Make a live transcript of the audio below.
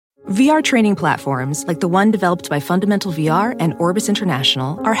VR training platforms, like the one developed by Fundamental VR and Orbis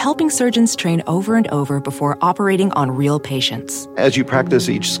International, are helping surgeons train over and over before operating on real patients. As you practice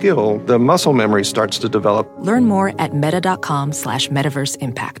each skill, the muscle memory starts to develop. Learn more at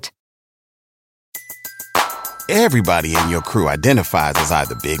meta.com/metaverseimpact. Everybody in your crew identifies as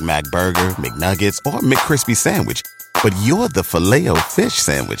either Big Mac Burger, McNuggets, or McCrispy Sandwich. But you're the Filet-O-Fish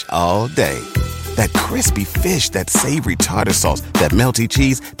Sandwich all day. That crispy fish, that savory tartar sauce, that melty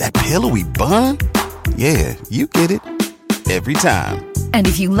cheese, that pillowy bun. Yeah, you get it. Every time. And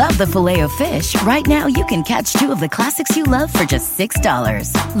if you love the Filet-O-Fish, right now you can catch two of the classics you love for just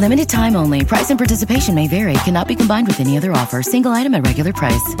 $6. Limited time only. Price and participation may vary. Cannot be combined with any other offer. Single item at regular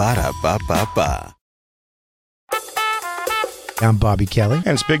price. Ba-da-ba-ba-ba. I'm Bobby Kelly. And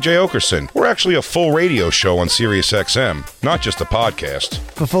it's Big J. Okerson. We're actually a full radio show on Sirius XM, not just a podcast.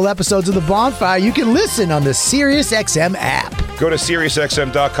 For full episodes of The Bonfire, you can listen on the Sirius XM app. Go to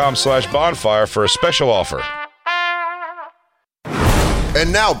SiriusXM.com/bonfire for a special offer.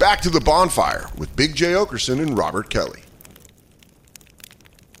 And now back to The Bonfire with Big J. Okerson and Robert Kelly.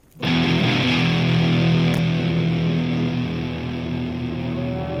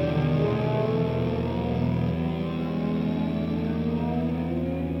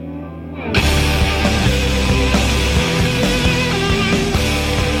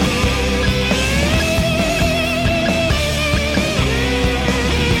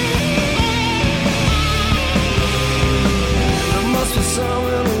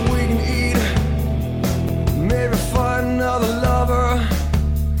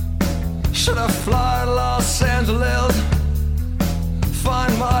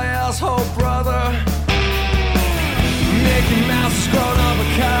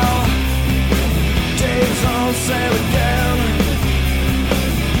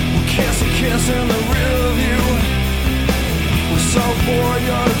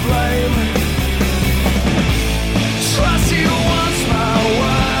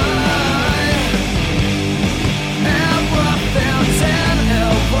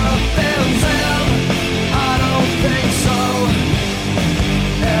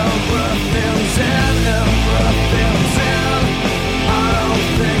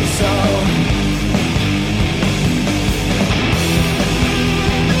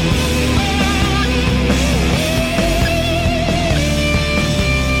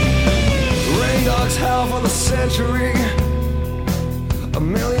 $1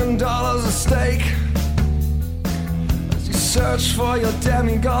 million at stake as you search for your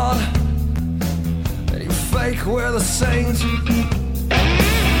demigod and you fake we're the saint. There's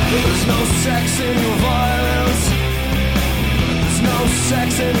no sex in your violence. There's no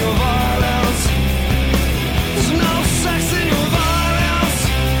sex in your violence. There's no sex in your violence.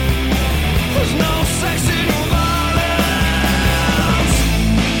 There's no sex in your violence.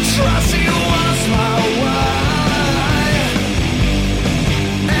 Trust you once my wife.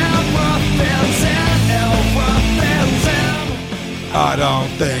 I don't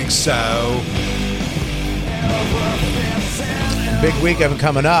think so. Big weekend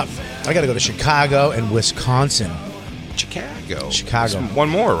coming up. I got to go to Chicago and Wisconsin. Chicago. One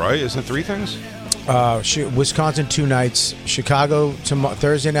more, right? Isn't it 3 things? Wisconsin 2 nights. Chicago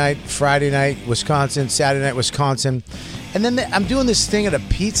Thursday night, Friday night, Wisconsin, Saturday night, Wisconsin. And then I'm doing this thing at a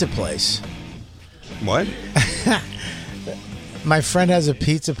pizza place. What? My friend has a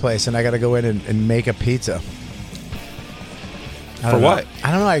pizza place, and I got to go in and make a pizza. For what?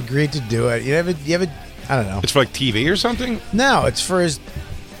 I don't know. I agreed to do it. You ever? I don't know. It's for like TV or something? No, it's for his.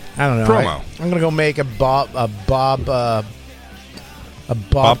 I don't know. Promo. I'm gonna go make a bob pie. A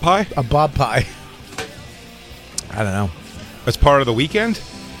bob pie. I don't know. That's part of the weekend?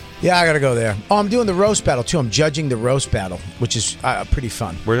 Yeah, I gotta go there. Oh, I'm doing the roast battle too. I'm judging the roast battle, which is pretty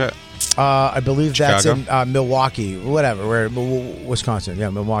fun. Where's that? I believe Chicago? That's in Milwaukee, whatever. Where Wisconsin? Yeah,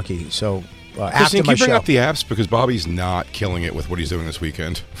 Milwaukee. So after Christine, my can you bring show. up the apps because Bobby's not killing it with what he's doing this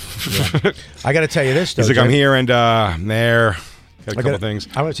weekend. Yeah. I got to tell you this, though. He's like, Jim. I'm here and there. Got a couple things.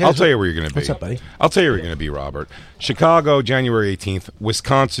 I'll tell you where you're going to be. What's up, buddy? I'll tell you where you're going to be, Robert. Chicago, January 18th.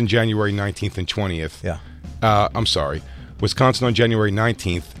 Wisconsin, January 19th and 20th. Yeah. I'm sorry. Wisconsin on January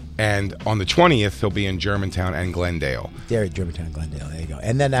 19th. And on the 20th, he'll be in Germantown and Glendale. There, Germantown and Glendale. There you go.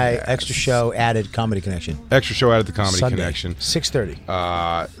 And then extra show added Comedy Connection. Extra show added the Comedy Sunday, Connection. 6:30.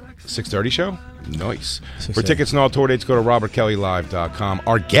 6:30 show? Nice. 6:30. For tickets and all tour dates, go to robertkellylive.com.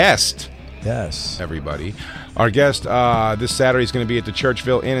 Our guest, yes, everybody. Our guest this Saturday is going to be at the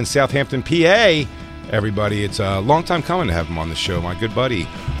Churchville Inn in Southampton, PA. Everybody, it's a long time coming to have him on the show. My good buddy,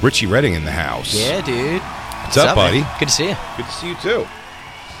 Richie Redding in the house. Yeah, dude. What's up, buddy? Man? Good to see you. Good to see you, too.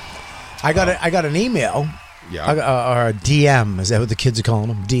 I got an email or DM, is that what the kids are calling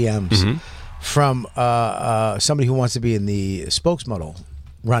them? DMs from somebody who wants to be in the spokesmodel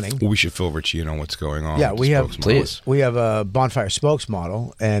running. Well, we should fill Richie in on what's going on. Yeah, with we the have spokesmodel. we have a Bonfire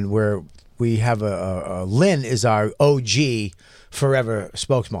spokesmodel, and we have a Lynn is our OG forever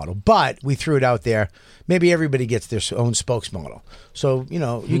spokesmodel, but we threw it out there. Maybe everybody gets their own spokesmodel. So, you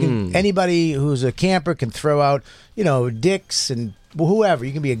can anybody who's a camper can throw out, dicks and whoever.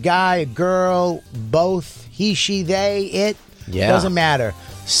 You can be a guy, a girl, both, he, she, they, it. Yeah. Doesn't matter.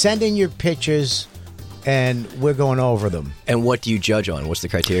 Send in your pictures and we're going over them. And what do you judge on? What's the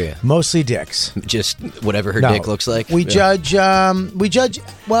criteria? Mostly dicks. Just whatever her dick looks like? We judge on we don't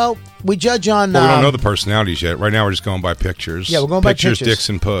know the personalities yet. Right now we're just going by pictures. Yeah, we're going by pictures. Dicks,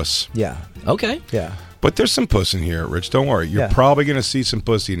 and puss. Yeah. Okay. Yeah. But there's some puss in here, Rich. Don't worry. You're probably going to see some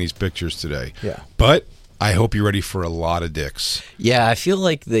pussy in these pictures today. Yeah. But I hope you're ready for a lot of dicks. Yeah, I feel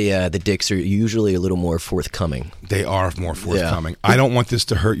like the dicks are usually a little more forthcoming. They are more forthcoming. Yeah. I don't want this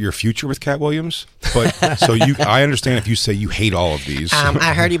to hurt your future with Katt Williams, but I understand if you say you hate all of these.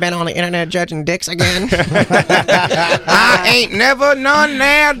 I heard you've been on the internet judging dicks again. I ain't never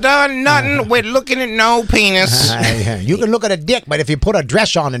done nothing with looking at no penis. You can look at a dick, but if you put a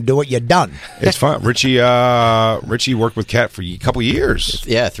dress on and do it, you're done. It's fun. Richie worked with Katt for a couple years.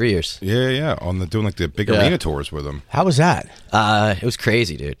 Yeah, 3 years. Yeah. Doing like the big arena tours with him. How was that? It was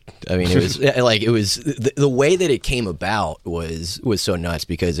crazy, dude. I mean, it was the way that it came about was so nuts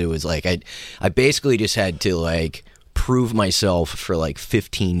because it was like I basically just had to prove myself for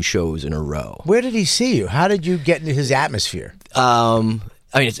 15 shows in a row. Where did he see you? How did you get into his atmosphere? I mean,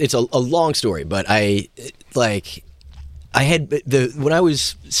 it's a long story, but I had when I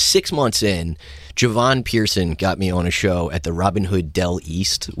was 6 months in, Javon Pearson got me on a show at the Robin Hood Dell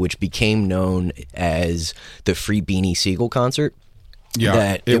East, which became known as the Free Beanie Siegel concert.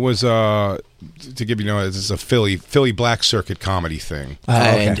 Yeah, it was to give you it's a Philly Black Circuit comedy thing.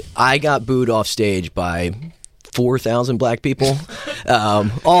 And I got booed off stage by 4,000 black people,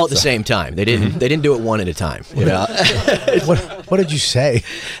 all at the same time. They didn't do it one at a time. What did you say?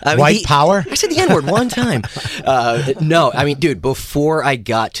 White power? I said the N-word one time. No, I mean, dude, before I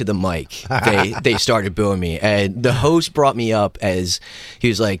got to the mic, they started booing me, and the host brought me up as he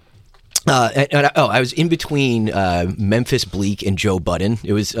was like. I was in between Memphis Bleak and Joe Budden.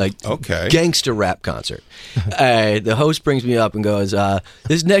 It was a gangster rap concert. The host brings me up and goes,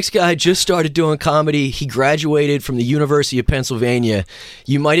 this next guy just started doing comedy. He graduated from the University of Pennsylvania.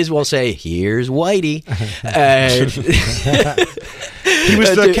 You might as well say, here's Whitey. He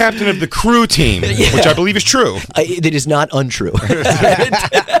was the captain of the crew team, which I believe is true. It is not untrue.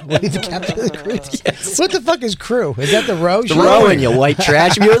 The captain of the crew team? Yes. What the fuck is crew? Is that the row? The rowing, you white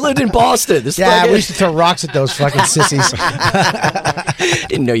trash. You lived in Boston. We used to throw rocks at those fucking sissies.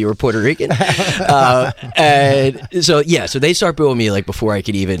 Didn't know you were Puerto Rican. And so they start booing me before I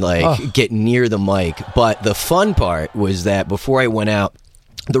could even get near the mic. But the fun part was that before I went out,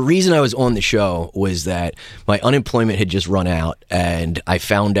 the reason I was on the show was that my unemployment had just run out, and I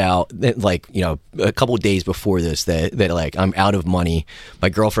found out that, a couple of days before this that I'm out of money. My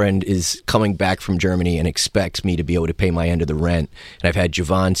girlfriend is coming back from Germany and expects me to be able to pay my end of the rent, and I've had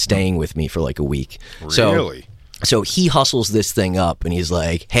Javon staying with me for a week. Really? So he hustles this thing up, and he's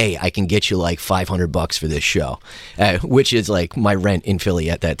like, "Hey, I can get you $500 for this show," which is my rent in Philly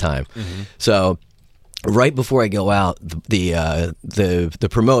at that time. Mm-hmm. So. Right before I go out, the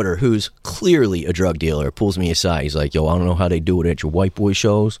promoter, who's clearly a drug dealer, pulls me aside. He's like, "Yo, I don't know how they do it at your white boy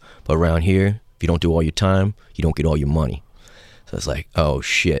shows, but around here, if you don't do all your time, you don't get all your money." So it's like, oh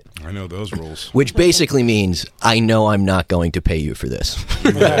shit. I know those rules. Which basically means I know I'm not going to pay you for this.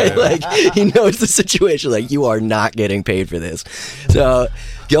 Right? He knows the situation. You are not getting paid for this. So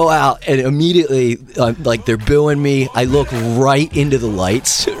go out and immediately, they're booing me. I look right into the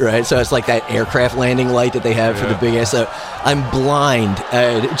lights, right? So it's like that aircraft landing light that they have for the big ass. So I'm blind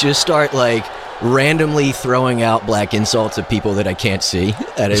and just start randomly throwing out black insults at people that I can't see.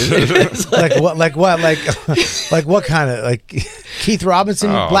 Like what? Like what kind of Keith Robinson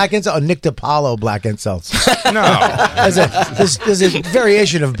black insults or Nick DiPaolo black insults? No, there's a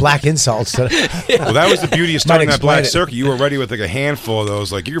variation of black insults. Well, that was the beauty of starting that black circuit. You were ready with a handful of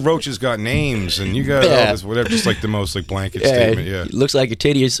those. Your roaches got names, and you got all this whatever, just the most blanket statement. Yeah, it looks like your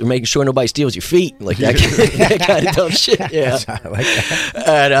titties are making sure nobody steals your feet, that kind of dumb shit. Yeah, I like that.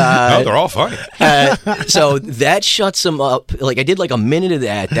 And, no, they're all funny. So that shuts him up. I did a minute of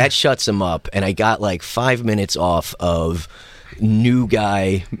that. That shuts him up, and I got 5 minutes off of new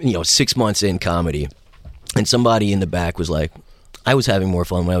guy, 6 months in comedy, and somebody in the back was like, I was having more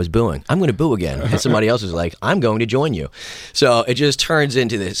fun when I was booing. I'm going to boo again. And somebody else was like, I'm going to join you. So it just turns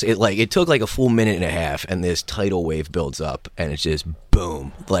into this. It took like a full minute and a half, and this tidal wave builds up, and it's just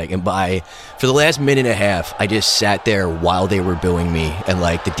boom. For the last minute and a half, I just sat there while they were booing me, and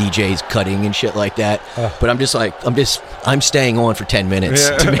like the DJ's cutting and shit like that. But I'm staying on for 10 minutes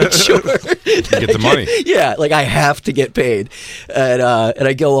to make sure you get the money. Yeah, like I have to get paid. And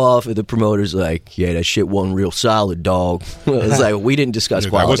I go off, and the promoter's like, yeah, that shit wasn't real solid, dog. It's like, we didn't discuss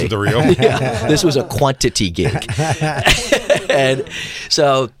quality. That wasn't the real. Yeah, this was a quantity gig. And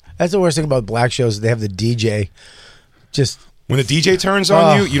so that's the worst thing about black shows. They have the DJ just when the DJ turns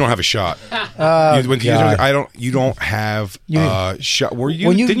on you don't have a shot. When DJ turns, you don't have a shot.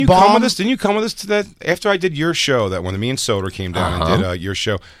 Didn't you come with us? Didn't you come with us to that after I did your show? That when me and Soder came down and did your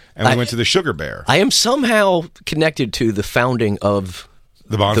show, and we went to the Sugar Bear. I am somehow connected to the founding of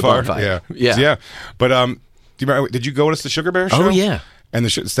the bonfire. Yeah. But do you remember? Did you go with us to the Sugar Bear show? Oh yeah. And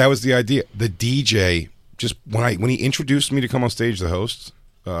that was the idea. The DJ just when he introduced me to come on stage, the host,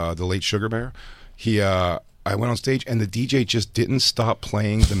 the late Sugar Bear, I went on stage and the DJ just didn't stop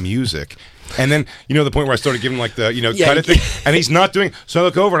playing the music. And then the point where I started giving like the kind of thing, and he's not doing. So I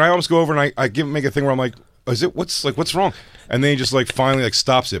look over and I almost go over and I make a thing where I'm like, what's wrong? And then he just like finally like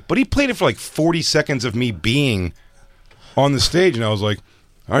stops it. But he played it for like 40 seconds of me being on the stage, and I was like,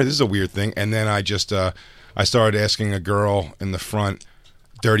 all right, this is a weird thing. And then I just I started asking a girl in the front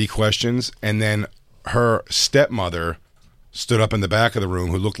dirty questions, and then her stepmother stood up in the back of the room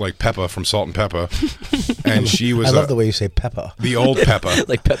who looked like Peppa from Salt and Peppa, and she was. I love the way you say Peppa. The old Peppa,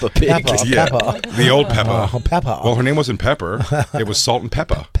 like Peppa Pig. Peppa. The old Peppa. Peppa. Well, her name wasn't Pepper; it was Salt and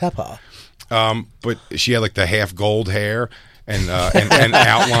Peppa. Peppa. But she had like the half gold hair and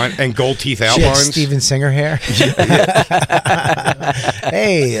outline and gold teeth outlines. She had Steven Singer hair.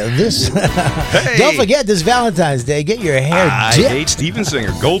 Hey, this. Don't forget this Valentine's Day. Get your hair dipped. I hate Steven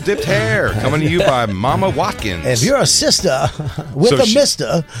Singer. Gold dipped hair coming to you by Mama Watkins. If you're a sister with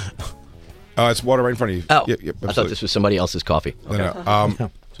mister. It's water right in front of you. Oh, yep, I thought this was somebody else's coffee. Okay.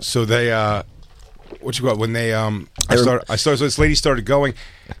 No. So they, when they, I started. So this lady started going,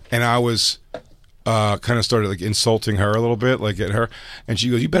 and I was. Kind of started like insulting her a little bit, like at her, and she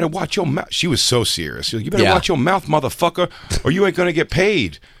goes, "You better watch your mouth." She was so serious. She goes, "You better watch your mouth, motherfucker, or you ain't gonna get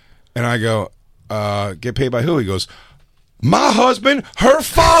paid." And I go, "Get paid by who?" He goes, "My husband, her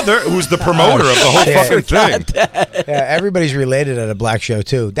father," who's the promoter of the whole fucking thing. Yeah, everybody's related at a black show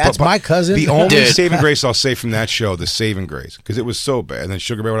too. That's my cousin. The only saving grace I'll say from that show, the saving grace, because it was so bad. And then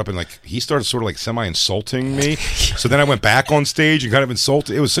Sugar Bear went up and like he started sort of like semi-insulting me. So then I went back on stage and kind of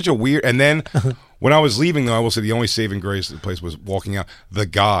insulted. It was such a weird. And then when I was leaving, though, I will say the only saving grace of the place was walking out. The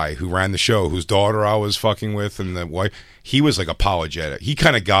guy who ran the show, whose daughter I was fucking with, and the wife, he was like apologetic. He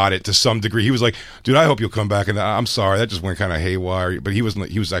kind of got it to some degree. He was like, "Dude, I hope you'll come back." And I'm sorry, that just went kind of haywire. But he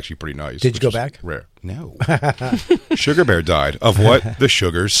was actually pretty nice. Did you go back? Rare. No. Sugar Bear died of what? The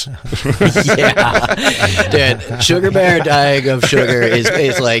sugars. Yeah, dude. Sugar Bear dying of sugar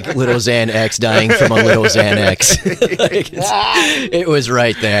is like Little Xanax dying from a Little Xanax. It was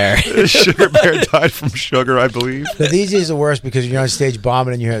right there. Sugar Bear died from sugar, I believe. The DJs are the worst because you're on stage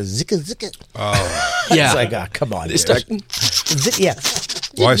bombing and you hear zicka zicka. Oh, yeah. It's like, come on. Yeah.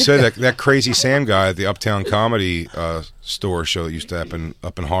 Well, I said that Crazy Sam guy at the Uptown Comedy store show that used to happen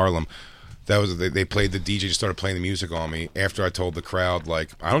up in Harlem. That was they played the DJ, just started playing the music on me after I told the crowd,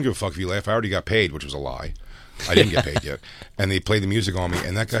 like, I don't give a fuck if you laugh. I already got paid, which was a lie. I didn't get paid yet. And they played the music on me,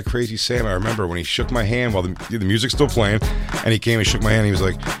 and that guy Crazy Sam, I remember when he shook my hand while the music's still playing, and he came and shook my hand.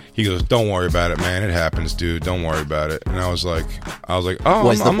 And he goes, "Don't worry about it, man. It happens, dude. Don't worry about it." And I was like, "Oh,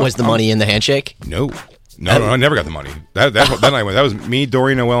 was the money in the handshake?" No, I never got the money. That night that was me,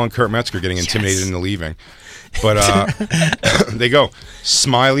 Dori Noel, and Kurt Metzger getting intimidated into leaving. But they go,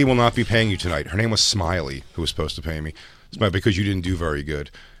 "Smiley will not be paying you tonight." Her name was Smiley, who was supposed to pay me. Because you didn't do very good.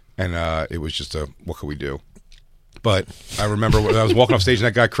 And it was just what could we do? But I remember when I was walking off stage, and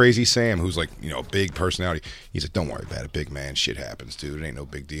that guy Crazy Sam, who's like, a big personality, he's like, "Don't worry about it, big man. Shit happens, dude. It ain't no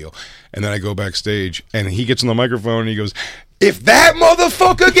big deal." And then I go backstage, and he gets on the microphone, and he goes, "If that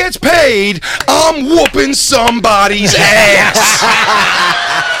motherfucker gets paid, I'm whooping somebody's ass."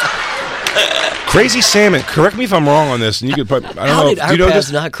 Crazy Sam, correct me if I'm wrong on this, and you could probably, I don't know. How did our you know paths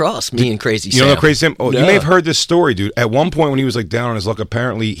this? not cross, me and Crazy Sam? You don't know Crazy Sam? Oh, No. You may have heard this story, dude. At one point when he was like down on his luck,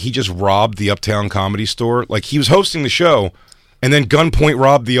 apparently he just robbed the Uptown Comedy Store. Like he was hosting the show, and then gunpoint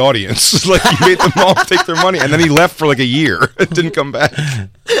robbed the audience. Like he made them all take their money, and then he left for like a year and didn't come back.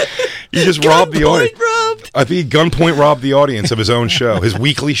 He just robbed the audience. Robbed. I think he gunpoint robbed the audience of his own show, his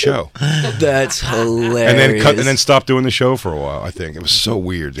weekly show. That's hilarious. And then stopped doing the show for a while. I think it was so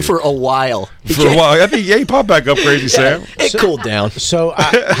weird, dude. For a while. I think he popped back up, Crazy Sam. It cooled down. So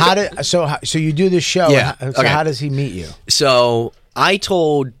so you do this show. Yeah. So Okay. how does he meet you? So I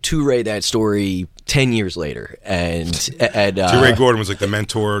told Toure that story 10 years later, and Ray Gordon was like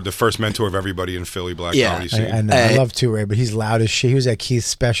the first mentor of everybody in Philly black comedy scene. I know. I love Toure, but he's loud as shit. He was at Keith's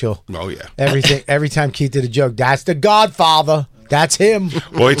special. Oh yeah. Every time Keith did a joke, that's the Godfather. That's him.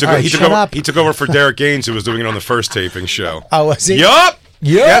 Well, he took All right, he shut took over for Derek Gaines, who was doing it on the first taping show. Oh, was he? Yup.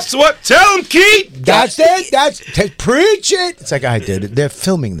 Yep. Guess what? Tell him, Keith. That's it. Preach it. It's like, I did it. They're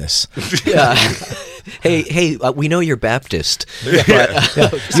filming this. Yeah. Hey, we know you're Baptist.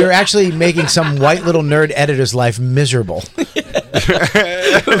 But, You're actually making some white little nerd editor's life miserable.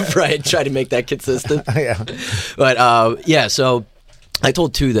 right, try to make that consistent. Yeah. But so I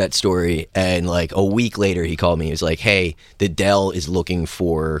told Tu that story, and like a week later he called me. He was like, hey, the Dell is looking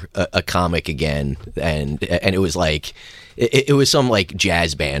for a comic again, and it was like it was some like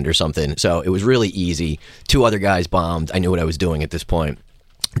jazz band or something, so it was really easy. 2 other guys bombed. I knew what I was doing at this point.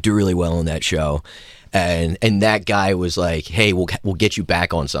 Do really well in that show, and that guy was like, hey, we'll get you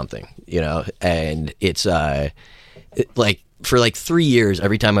back on something, and it's like for like 3 years,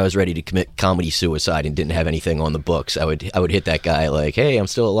 every time I was ready to commit comedy suicide and didn't have anything on the books, I would hit that guy like, hey, I'm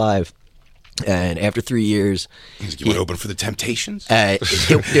still alive. And after 3 years, you want to open for the Temptations?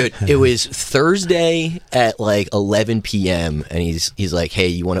 It was Thursday at like 11 p.m. and he's like, hey,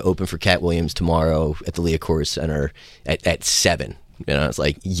 you want to open for Katt Williams tomorrow at the Leah Corus Center at 7? It's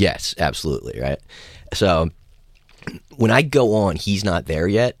like, yes, absolutely, right? So when I go on, he's not there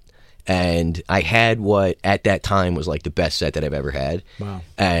yet. And I had what at that time was like the best set that I've ever had. Wow.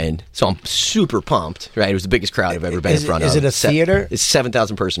 And so I'm super pumped, right? It was the biggest crowd I've ever been in front of. Is it a theater? It's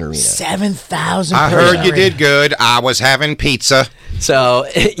 7,000 person arena. 7,000 I heard you did good. I was having pizza. So,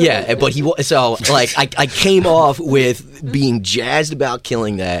 yeah, but I came off with being jazzed about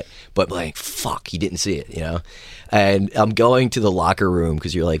killing that, but like, fuck, he didn't see it, And I'm going to the locker room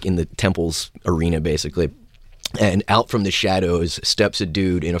because you're like in the Temple's arena basically. And out from the shadows steps a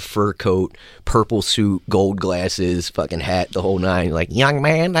dude in a fur coat, purple suit, gold glasses, fucking hat, the whole nine. Like, young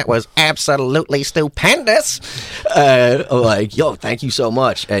man, that was absolutely stupendous. I'm like, yo, thank you so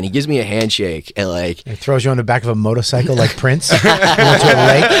much. And he gives me a handshake and like... He throws you on the back of a motorcycle like Prince. You went to a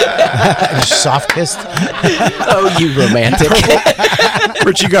lake and you soft kissed. Oh, you romantic.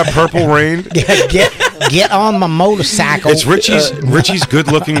 Richie got purple rain. Get on my motorcycle. It's Richie's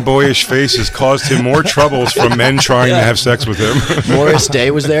good-looking boyish face has caused him more troubles from men trying to have sex with him. Morris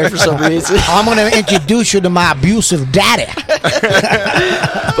Day was there for some reason. I'm going to introduce you to my abusive daddy.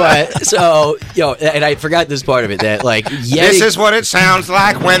 But so, and I forgot this part of it that like, this is what it sounds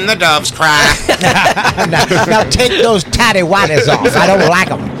like when the doves cry. now take those tatty whities off. I don't like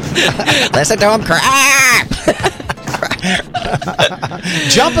them. Listen to them cry.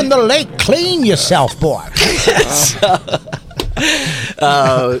 Jump in the lake, clean yourself, boy.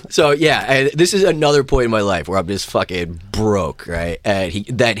 So yeah, and this is another point in my life where I'm just fucking broke, right? And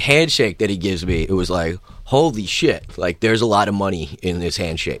that handshake that he gives me, it was like, holy shit, like there's a lot of money in this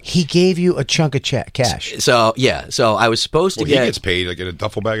handshake. He gave you a chunk of cash. So yeah, so I was supposed to he gets paid like in a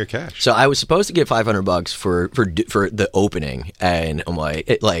duffel bag of cash. So I was supposed to get $500 for the opening, and I'm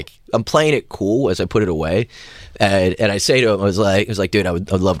like I'm playing it cool as I put it away, and I say to him, I was like, dude,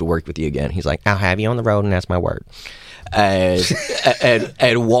 I'd love to work with you again. He's like, I'll have you on the road, and that's my word. And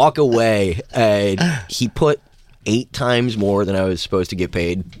walk away, and he put 8 times more than I was supposed to get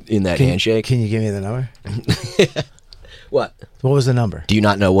paid in that handshake. Can you give me the number? What was the number? Do you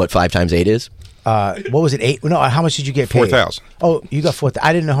not know what 5 times 8 is? What was it? 8? No, how much did you get paid? 4,000. Oh, you got 4,000.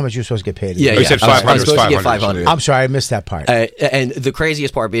 I didn't know how much you were supposed to get paid. Yeah, he said 500. I was supposed to get 500. I'm sorry, I missed that part. And the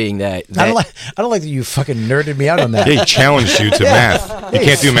craziest part being that I don't like that you fucking nerded me out on that. Yeah, he challenged you to math. You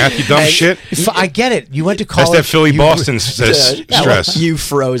can't do math, you dumb shit. I get it. You went to college. That's that Philly Boston stress. You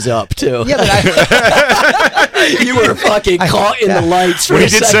froze up too. Yeah, but you were fucking caught in the lights for when a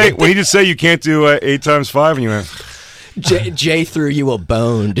second. When he did say you can't do 8 times 5, and you went... Jay threw you a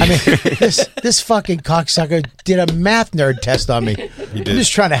bone. I mean, this fucking cocksucker did a math nerd test on me. I'm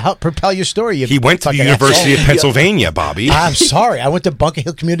just trying to help propel your story. He went to the University of Pennsylvania, Bobby. I'm sorry. I went to Bunker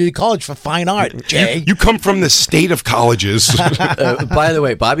Hill Community College for fine art, Jay. You come from the state of colleges. By the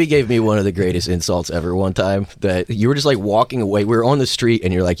way, Bobby gave me one of the greatest insults ever one time. That you were just like walking away. We were on the street,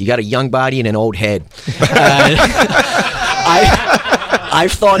 and you're like, you got a young body and an old head.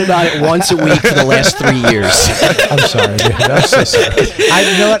 I've thought about it once a week for the last 3 years. I'm sorry, dude. I'm so sorry.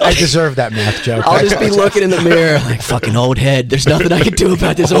 You know what? I deserve that math joke. I'll just be looking in the mirror like, fucking old head. There's nothing I can do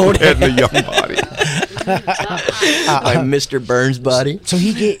about this old head. And the young body. My Mr. Burns body. So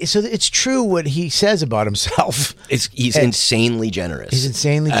it's true what he says about himself. He's insanely generous. He's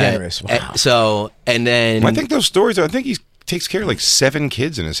insanely generous. Wow. And then I think those stories. I think he takes care of like 7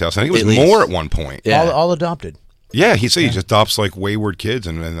 kids in his house. I think it was more at one point. Yeah. All adopted. Yeah, he just adopts like wayward kids,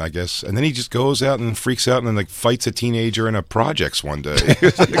 and I guess, and then he just goes out and freaks out and then like fights a teenager in a projects one day.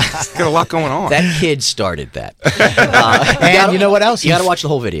 He's got a lot going on. That kid started that. And you know what else? You got to watch the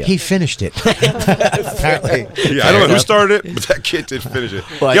whole video. He finished it. Apparently. Yeah, I don't know who started it, but that kid did finish it.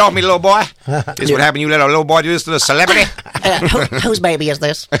 Yo, me little boy. This is what happened. You let a little boy do this to the celebrity. Whose baby is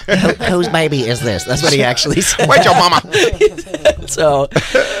this? Whose baby is this? That's what he actually said. Where's your mama? So,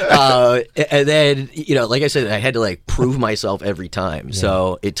 and then, like I said, I had to like prove myself every time. Yeah.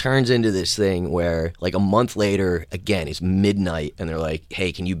 So it turns into this thing where like a month later, again, it's midnight and they're like,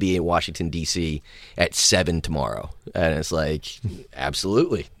 hey, can you be in Washington, D.C. at 7 tomorrow? And it's like,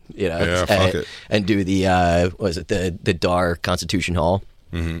 absolutely. Fuck it. And do the, the DAR Constitution Hall.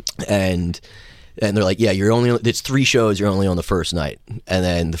 Mm-hmm. And they're like, yeah, it's 3 shows. You're only on the first night. And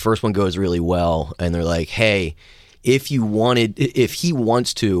then the first one goes really well. And they're like, hey, if he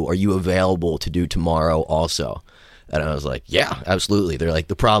wants to, are you available to do tomorrow also? And I was like, yeah, absolutely. They're like,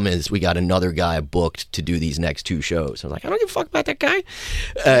 the problem is we got another guy booked to do these next 2 shows. I'm like, I don't give a fuck about that guy.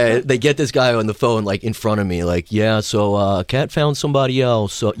 They get this guy on the phone, like, in front of me, like, yeah, so Katt found somebody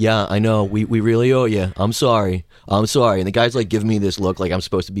else. So, yeah, I know. We really owe you. I'm sorry. And the guy's, like, giving me this look like I'm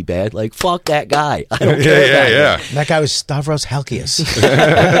supposed to be bad. Like, fuck that guy. I don't care about him. And that guy was Stavros Halkias.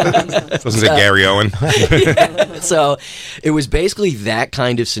 Doesn't say Gary Owen. Yeah. So it was basically that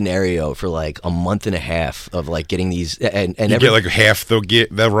kind of scenario for, like, a month and a half of, like, getting these. And you get like half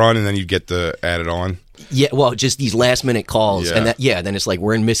the run, and then you get the added on. Yeah, well, just these last minute calls, and then it's like,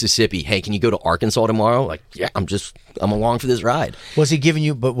 we're in Mississippi. Hey, can you go to Arkansas tomorrow? Like, yeah, I'm along for this ride. Was he giving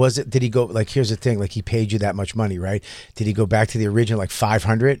you? But did he go? Like, here's the thing. Like, he paid you that much money, right? Did he go back to the original, like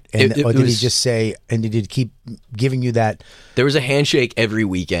 500, or did he just say? And did he keep giving you that? There was a handshake every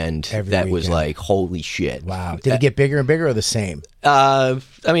weekend was like, holy shit! Wow. Did it get bigger and bigger, or the same? I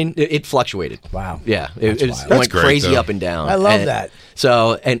mean, it fluctuated. Wwow. Yeah, it went crazy up and down. I love that.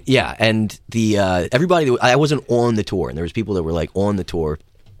 So and the everybody. I wasn't on the tour, and there was people that were like on the tour,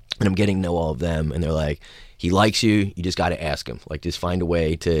 and I'm getting to know all of them, and they're like, he likes you. You just got to ask him. Like, just find a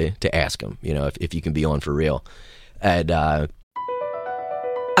way to ask him. If you can be on for real. And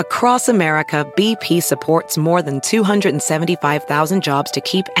across America, BP supports more than 275,000 jobs to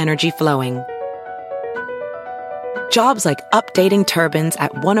keep energy flowing. Jobs like updating turbines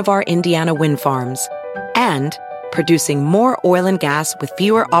at one of our Indiana wind farms and producing more oil and gas with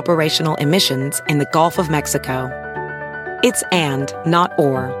fewer operational emissions in the Gulf of Mexico. It's and, not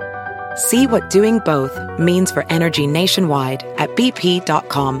or. See what doing both means for energy nationwide at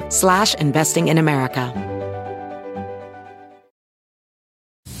bp.com/investing in America.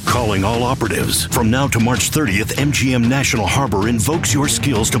 Calling all operatives. From now to March 30th, MGM National Harbor invokes your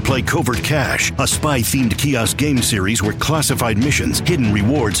skills to play Covert Cash, a spy-themed kiosk game series where classified missions, hidden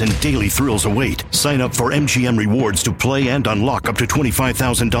rewards, and daily thrills await. Sign up for MGM Rewards to play and unlock up to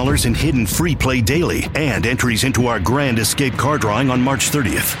 $25,000 in hidden free play daily and entries into our Grand Escape car drawing on March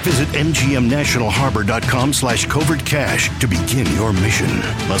 30th. Visit mgmnationalharbor.com/Covert Cash to begin your mission.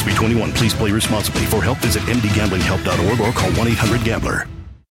 Must be 21. Please play responsibly. For help, visit mdgamblinghelp.org or call 1-800-GAMBLER.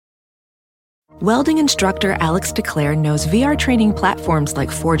 Welding instructor Alex DeClaire knows VR training platforms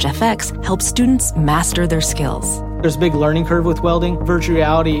like Forge FX help students master their skills. There's a big learning curve with welding. Virtual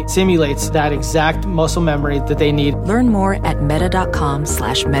reality simulates that exact muscle memory that they need. Learn more at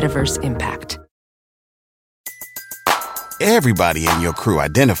meta.com/metaverseimpact. Everybody in your crew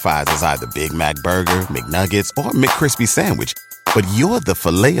identifies as either Big Mac Burger, McNuggets, or McCrispy Sandwich. But you're the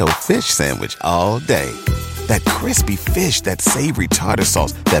Filet-O-Fish Sandwich all day. That crispy fish, that savory tartar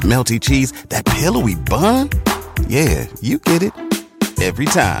sauce, that melty cheese, that pillowy bun. Yeah, you get it. Every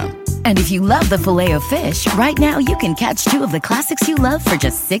time. And if you love the Filet-O-Fish, right now you can catch 2 of the classics you love for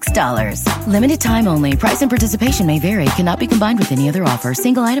just $6. Limited time only. Price and participation may vary. Cannot be combined with any other offer.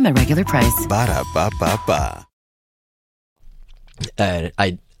 Single item at regular price. Ba-da-ba-ba-ba.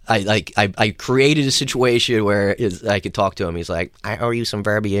 I created a situation where I could talk to him. He's like, I owe you some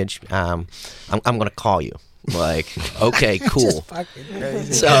verbiage. I'm going to call you. Like, okay, cool. Fucking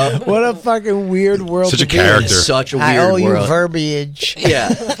crazy. So, what a fucking weird world. Such a character. Such a weird world. I owe world. you verbiage. Yeah.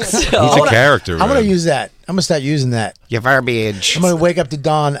 He's a character. I'm going to use that. I'm going to start using that. Your verbiage. I'm going to wake up to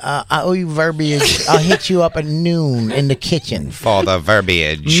dawn. I owe you verbiage. I'll hit you up at noon in the kitchen. For the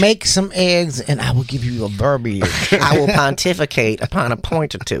verbiage. Make some eggs and I will give you a verbiage. I will pontificate upon a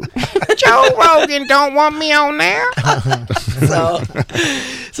point or two. Joe Rogan don't want me on there.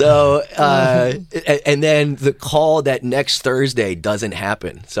 And then the call that next Thursday doesn't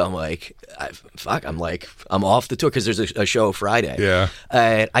happen. So I'm like, I'm off the tour because there's a show Friday. Yeah.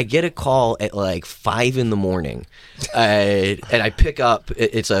 I get a call at like 5 a.m. And I pick up.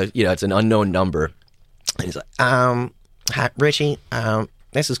 It's an unknown number. And he's like, hi, Richie,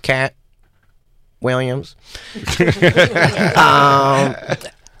 this is Katt Williams.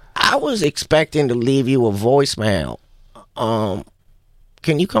 I was expecting to leave you a voicemail.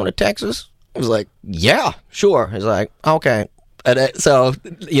 Can you come to Texas? I was like, yeah, sure. He's like, okay. And I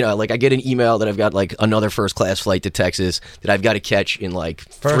get an email that I've got like another first class flight to Texas that I've got to catch in like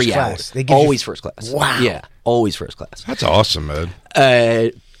 3 hours. Always first class. Wow. Yeah, always first class. That's awesome, man.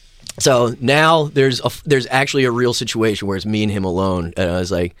 So now there's actually a real situation where it's me and him alone, and I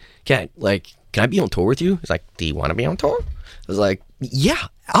was like, Katt, like, can I be on tour with you? He's like, do you want to be on tour? I was like, yeah,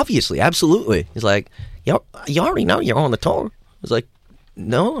 obviously, absolutely. He's like, you already know you're on the tour. I was like,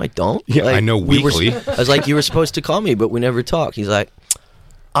 no, I don't. Yeah, like, I know weekly. I was like, you were supposed to call me, but we never talked. He's like,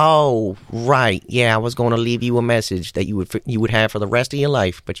 oh, right. Yeah, I was going to leave you a message that you would have for the rest of your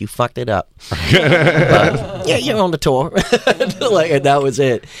life, but you fucked it up. Yeah, you're on the tour. And that was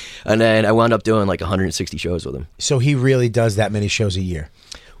it. And then I wound up doing like 160 shows with him. So he really does that many shows a year?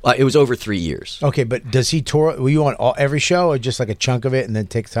 It was over 3 years. Okay, but does he tour? Were you on every show, or just like a chunk of it, and then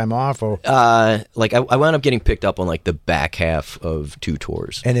take time off? Or I wound up getting picked up on like the back half of 2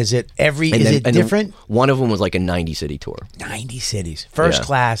 tours. And is it different? One of them was like a 90-city tour. 90 cities, first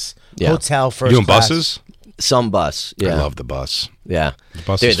class, hotel, first. You doing class. buses? Some bus. Yeah, I love the bus. Yeah, the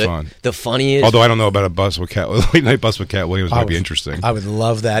bus is fun. The funny is, although I don't know about a late night bus with Katt Williams, might be interesting. I would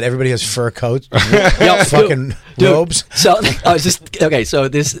love that. Everybody has fur coats, fucking robes. So I was just okay. So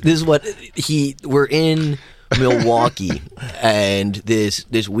this is what we're in Milwaukee, and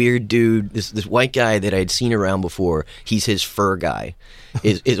this weird dude, this white guy that I had seen around before. He's his fur guy.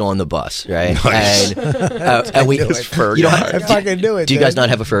 Is on the bus, right? Nice. And we fur guy. I fucking knew it. Do you guys not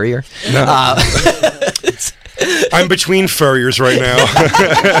have a furrier? No. I'm between furriers right now.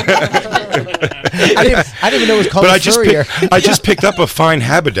 I didn't even know it was called a furrier. I just picked up a fine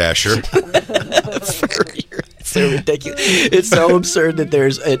haberdasher. Furrier. It's so ridiculous. It's so absurd that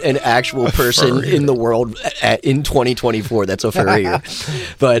there's an actual person in the world in 2024 that's a furrier.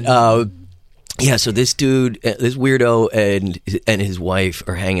 But yeah, so this dude, this weirdo, and his wife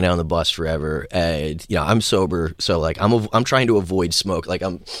are hanging out on the bus forever, and I'm sober, so like I'm trying to avoid smoke, like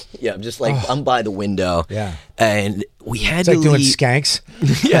I'm just like I'm by the window, and we had to like doing leave. skanks,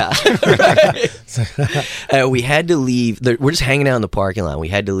 and we had to leave. We're just hanging out in the parking lot. We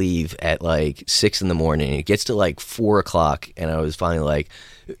had to leave at like 6 a.m. It gets to like 4 o'clock, and I was finally like,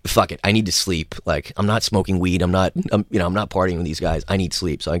 fuck it, I need to sleep. Like, I'm not smoking weed. I'm not partying with these guys. I need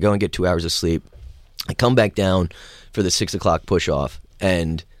sleep. So I go and get 2 hours of sleep. I come back down for the 6 o'clock push off,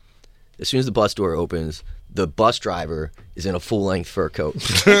 and as soon as the bus door opens, the bus driver is in a full-length fur coat.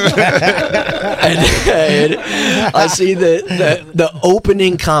 and I see the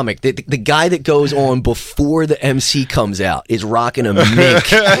opening comic, the guy that goes on before the MC comes out is rocking a mink.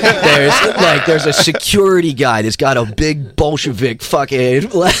 There's a security guy that's got a big Bolshevik fucking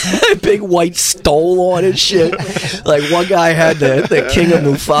big white stole on and shit. Like, one guy had the King of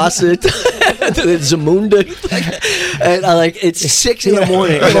Mufasa, the Zamunda, and it's 6 a.m.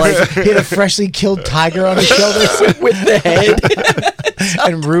 He had a freshly killed tiger on his shoulders with the head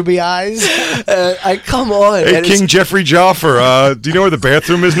and ruby eyes. I come on. Hey, King Jeffrey Joffer, do you know where the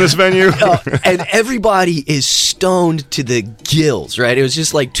bathroom is in this venue? And everybody is stoned to the gills, right? It was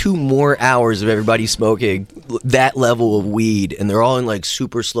just like 2 more hours of everybody smoking that level of weed, and they're all in like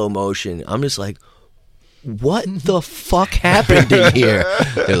super slow motion. I'm just like, what the fuck happened in here?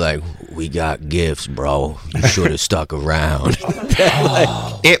 They're like, we got gifts, bro. You should have stuck around.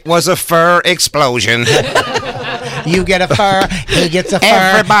 It was a fur explosion. You get a fur, he gets a fur.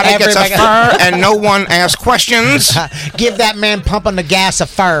 Everybody gets a fur, and no one asks questions. Give that man pumping the gas a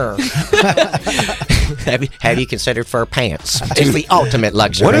fur. Have you considered fur pants? It's the ultimate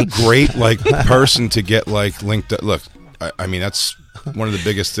luxury. What a great person to get linked up. Look, I mean, that's one of the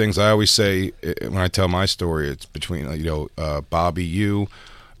biggest things I always say when I tell my story. It's between Bobby, you,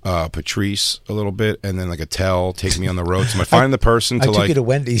 Patrice a little bit, and then like a Tell taking me on the road. So I find the person to I took you to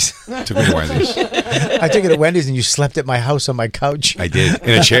Wendy's. Took me to Wendy's. I took you to Wendy's, and you slept at my house on my couch. I did,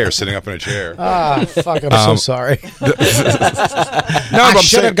 in a chair, sitting up in a chair. Ah, fuck! I'm so sorry. No, I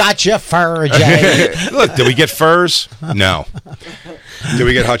should have got you fur, Jay. Look, did we get furs? No. Did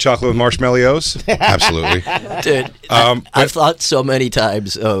we get hot chocolate with marshmallows? Absolutely. Dude, I've thought so many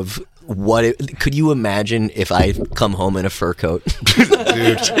times of could you imagine if I come home in a fur coat?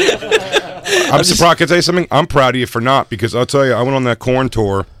 Dude. I'm surprised. Can I tell you something? I'm proud of you for not, because I'll tell you, I went on that Korn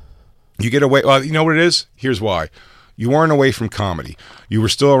tour. You get away. You know what it is? Here's why. You weren't away from comedy. You were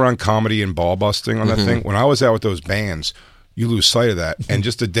still around comedy and ball busting on that thing. When I was out with those bands, you lose sight of that. And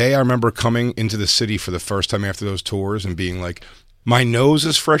just a day I remember coming into the city for the first time after those tours and being like, my nose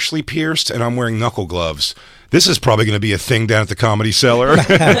is freshly pierced and I'm wearing knuckle gloves. This is probably going to be a thing down at the Comedy Cellar. It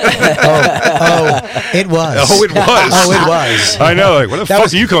was. Oh, it was. Oh, it was. I know. Like, what the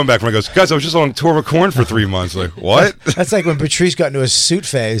fuck are you coming back from? I goes, guys, I was just on tour with Korn for 3 months. Like, what? That's like when Patrice got into his suit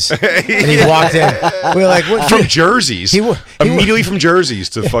phase and he walked in. We were like, what? From jerseys. Immediately from jerseys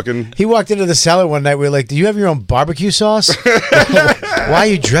to fucking. He walked into the cellar one night. We were like, do you have your own barbecue sauce? Why are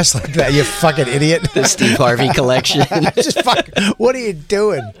you dressed like that, you fucking idiot? The Steve Harvey collection. Just fucking, what are you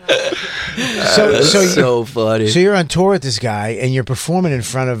doing? So funny. So you're on tour with this guy and you're performing in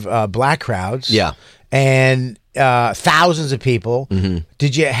front of black crowds. Yeah. And thousands of people.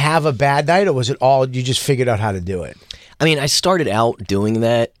 Did you have a bad night, or was it all you just figured out how to do it? I mean, I started out doing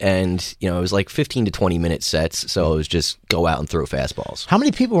that, and it was like 15 to 20 minute sets, so it was just go out and throw fastballs. How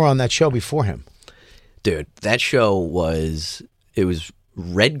many people were on that show before him? Dude, that show was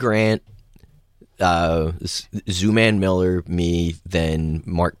Red Grant, Zooman Miller, me, then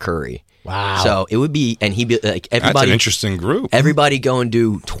Mark Curry. Wow. So it would be, and he'd be like, everybody. That's an interesting group. Everybody go and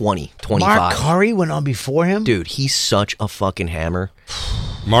do 20, 25. Mark Curry went on before him? Dude, he's such a fucking hammer.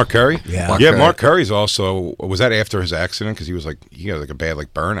 Mark Curry? Yeah. Mark Curry's also, was that after his accident? Because he had like a bad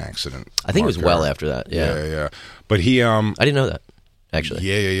burn accident. I think it was well after that. Yeah. But he, I didn't know that. Actually,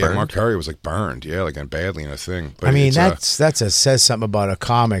 yeah. Mark Curry was like burned, like badly in a thing. But I mean, says something about a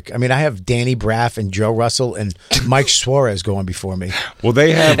comic. I mean, I have Danny Braff and Joe Russell and Mike Suarez going before me. Well,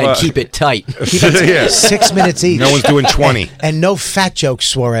 they have and keep it tight. Keep it 6 minutes each. No one's doing 20, and no fat jokes,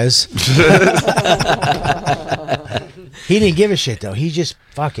 Suarez. He didn't give a shit though. He just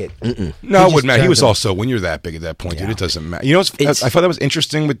fuck it. No, it wouldn't matter. He was also, when you're that big at that point, dude, it doesn't matter. You know, I thought that was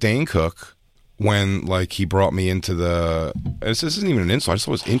interesting with Dane Cook. When he brought me into this isn't even an insult. I just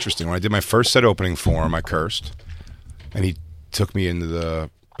thought it was interesting. When I did my first set opening for him, I cursed, and he took me into the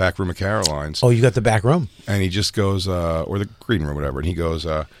back room of Caroline's. Oh, you got the back room? And he just goes, or the green room, whatever. And he goes,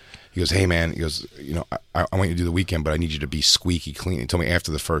 hey man, he goes, I want you to do the weekend, but I need you to be squeaky clean. He told me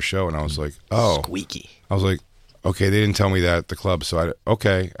after the first show, and I was like, oh, squeaky. I was like, okay, they didn't tell me that at the club, so I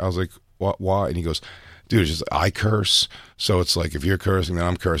was like, what? Why? And he goes, dude, it's just I curse, so it's like if you're cursing, then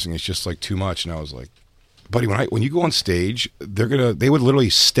I'm cursing. It's just like too much. And I was like, buddy, when you go on stage, they would literally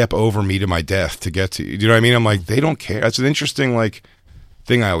step over me to my death to get to you. Do you know what I mean? I'm like, they don't care. That's an interesting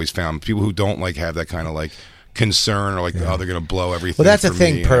thing I always found. People who don't have that kind of concern or oh, they're gonna blow everything. Well, that's the for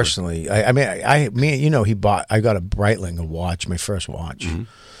thing me, personally. I mean, I got a Breitling watch, my first watch.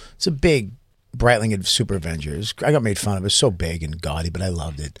 It's a big Breitling of Super Avengers. I got made fun of. It was so big and gaudy, but I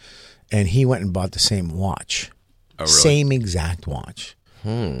loved it. And he went and bought the same watch. Oh, really? Same exact watch.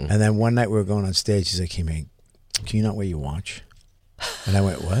 And then one night we were going on stage. He's like, hey, man, can you not wear your watch? And I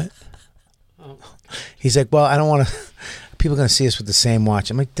went, what? He's like, well, I don't want to. People are going to see us with the same watch.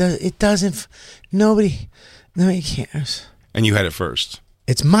 I'm like, it doesn't. Nobody cares. And you had it first.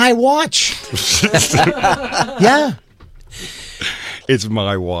 It's my watch. Yeah. It's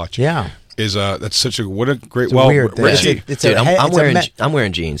my watch. Yeah. That's such a great. Weird thing. Richie, dude, I'm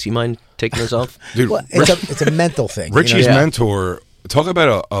wearing jeans. You mind taking those off, dude? Well, it's a mental thing. Richie's mentor. Talk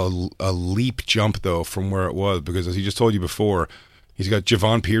about a leap jump though from where it was, because as he just told you before, he's got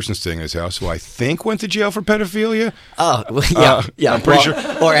Javon Pearson staying in his house, who I think went to jail for pedophilia. Oh, well, yeah. I'm pretty sure.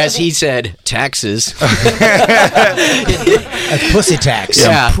 Or as he said, taxes. That's pussy tax.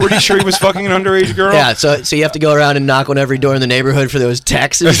 Yeah, I'm pretty sure he was fucking an underage girl. Yeah, so you have to go around and knock on every door in the neighborhood for those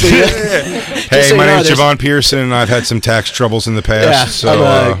taxes. Hey, my name's Javon Pearson, and I've had some tax troubles in the past. Yeah, so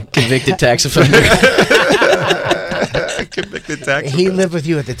I'm a convicted tax offender. Convicted tax. He lived with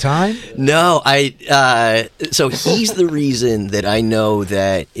you at the time? No, so he's the reason that I know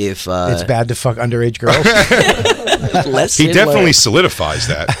that if it's bad to fuck underage girls. He definitely solidifies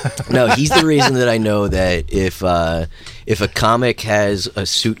that. No, he's the reason that I know that if a comic has a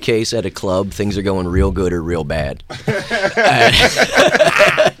suitcase at a club, things are going real good or real bad.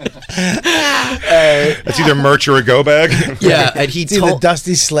 It's either merch or a go bag. Yeah, and he it's either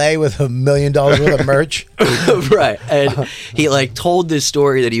Dusty Slay with $1 million worth of merch. Right, and he told this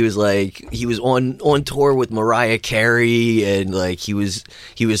story that he was on tour with Mariah Carey, and he was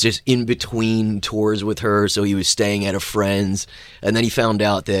just in between tours with her, so he was staying at a friend's, and then he found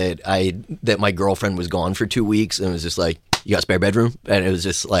out that my girlfriend was gone for 2 weeks, and was just like, you got a spare bedroom? And it was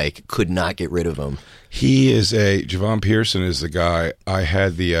just could not get rid of him. Javon Pearson is the guy. I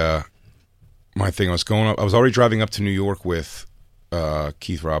had the my thing. I was going up. I was already driving up to New York with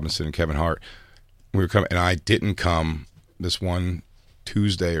Keith Robinson and Kevin Hart. We were coming, and I didn't come this one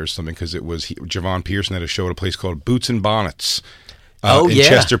Tuesday or something because it was Javon Pearson had a show at a place called Boots and Bonnets in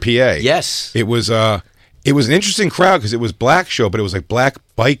Chester, PA. Yes, it was an interesting crowd because it was black show, but it was like black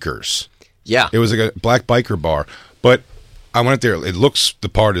bikers. Yeah, it was like a black biker bar, but I went there. It looks the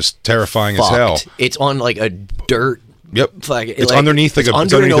part is terrifying as hell. It's on like a dirt. Yep, it's underneath like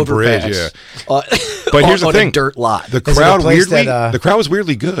underneath a bridge. Yeah, but here's the thing: a dirt lot. The crowd the crowd was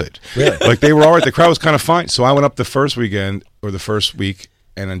weirdly good. Really, like they were all right. The crowd was kind of fine. So I went up the first weekend or the first week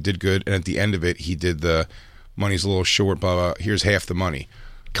and then did good. And at the end of it, he did the money's a little short. Blah blah. Here's half the money.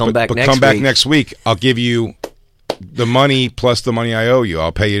 Come back next week. I'll give you the money plus the money I owe you.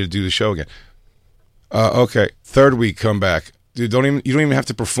 I'll pay you to do the show again. Okay, third week, come back, dude. You don't even have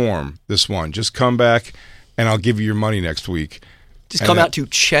to perform this one. Just come back. And I'll give you your money next week. Just come out to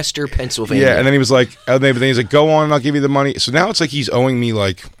Chester, Pennsylvania. Yeah, and then he was like, go on and I'll give you the money. So now it's like he's owing me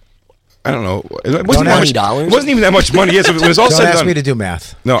like, I don't know. It wasn't $20. It wasn't even that much money. Yes, it was all Don't said ask done. me to do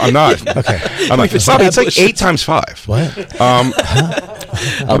math. No, I'm not. Okay. I'm not. Bobby, it's like 8 times 5. What?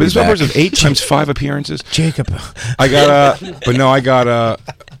 This upwards of 8 times 5 appearances. Jacob. I got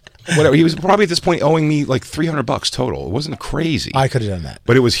whatever. He was probably at this point owing me like $300 total. It wasn't crazy. I could have done that,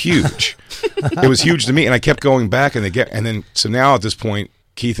 but it was huge. It was huge to me, and I kept going back, so now at this point,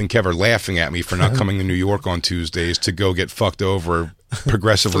 Keith and Kev are laughing at me for not coming to New York on Tuesdays to go get fucked over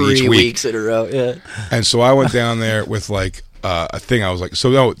progressively each 3 week. weeks in a row. Yeah. And so I went down there with like a thing. I was like,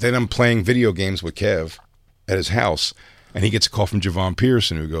 then I'm playing video games with Kev at his house, and he gets a call from Javon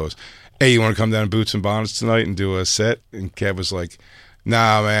Pearson who goes, "Hey, you want to come down to Boots and Bonnets tonight and do a set?" And Kev was like,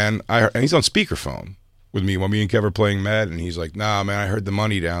 "Nah, man." And he's on speakerphone with me while me and Kev are playing Madden. And he's like, "Nah, man, I heard the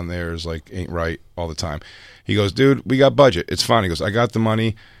money down there is like ain't right all the time." He goes, "Dude, we got budget. It's fine." He goes, "I got the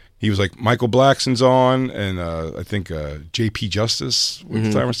money." He was like, "Michael Blackson's on, and I think JP Justice at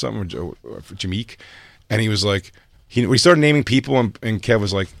the time or something, or Jameek." And he was like, we started naming people, and Kev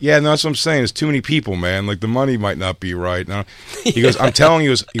was like, "Yeah, no, that's what I'm saying. There's too many people, man. Like the money might not be right." No. He goes, "I'm telling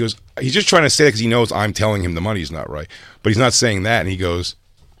you," he goes, he's just trying to say it because he knows I'm telling him the money's not right, but he's not saying that. And he goes,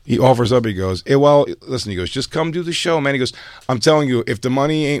 he offers up, he goes, "Hey, well, listen," he goes, "just come do the show, man." He goes, "I'm telling you, if the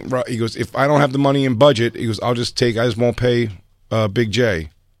money ain't right," he goes, "if I don't have the money in budget," he goes, I just won't pay Big J."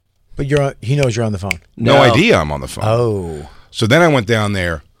 But he knows you're on the phone. No idea I'm on the phone. Oh. So then I went down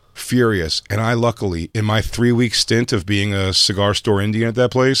there furious, and I luckily, in my 3-week stint of being a cigar store Indian at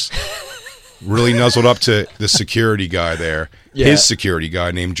that place, really nuzzled up to the security guy there, his security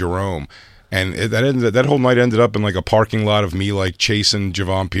guy named Jerome. And that whole night ended up in like a parking lot of me like chasing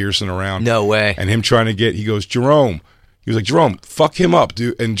Javon Pearson around. No way. And him trying to he goes, "Jerome." He was like, "Jerome, fuck him up,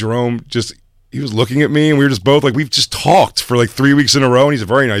 dude." And Jerome he was looking at me, and we were just both like, we've just talked for like 3 weeks in a row, and he's a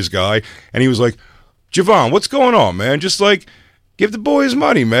very nice guy. And he was like, "Javon, what's going on, man? Just like, give the boy his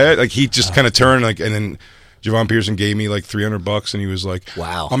money, man." Like he just kind of turned and then Javon Pearson gave me like $300, and he was like,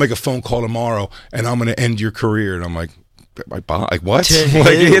 "Wow, I'll make a phone call tomorrow, and I'm going to end your career." And I'm like, "Like what?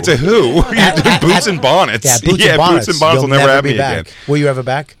 Like, to who?" Boots and Bonnets. Yeah, Boots and Bonnets. Boots and Bonnets will never have me again. Will you ever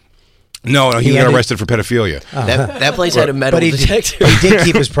back? No, he got arrested for pedophilia. That place had a metal detector. He did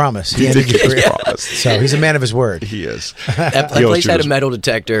keep his promise. He did keep his promise. So he's a man of his word. He is. That place had a metal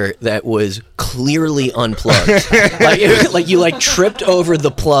detector that was clearly unplugged. like you tripped over the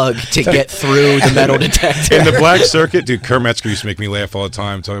plug to get through the metal detector. In the black circuit, dude, Kerr Metzger used to make me laugh all the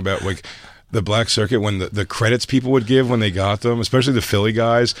time talking about like the black circuit when the credits people would give when they got them, especially the Philly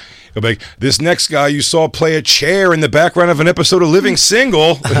guys. It'd be like, "This next guy you saw play a chair in the background of an episode of Living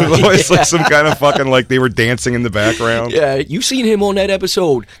Single." It was always like some kind of fucking like they were dancing in the background. Yeah, you seen him on that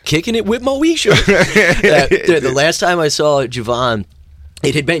episode kicking it with Moesha. The last time I saw Javon,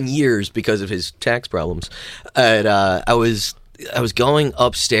 it had been years because of his tax problems, and I was going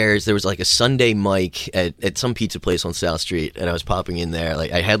upstairs. There was like a Sunday mic at some pizza place on South Street, and I was popping in there.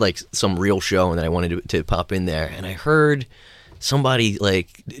 Like I had like some real show, and then I wanted to pop in there, and I heard somebody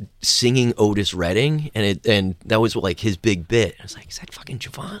like singing Otis Redding, and that was like his big bit. I was like, "Is that fucking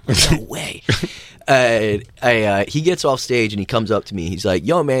Javon? Like, no way." He gets off stage and he comes up to me. He's like,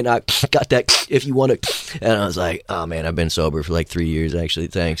 "Yo, man, I got that if you want to." And I was like, "Oh, man, I've been sober for like 3 years, actually.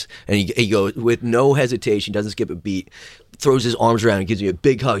 Thanks." And he goes, with no hesitation, doesn't skip a beat, throws his arms around and gives me a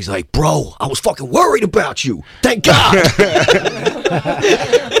big hug. He's like, "Bro, I was fucking worried about you. Thank God."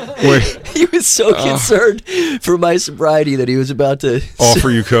 He was so concerned for my sobriety that he was about to offer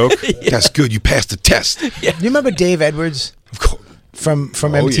you coke. Yeah. That's good. You passed the test. Yeah. You remember Dave Edwards? Of course. From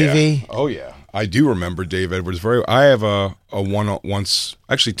MTV? Yeah. Oh yeah. I do remember Dave Edwards I have a once,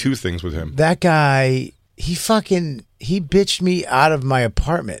 actually 2 things with him. That guy, he bitched me out of my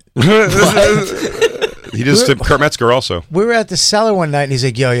apartment. He just did Kurt Metzger also. We were at the Cellar one night, and he's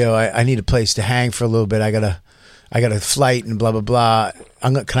like, yo, I need a place to hang for a little bit. I got a flight and blah, blah, blah.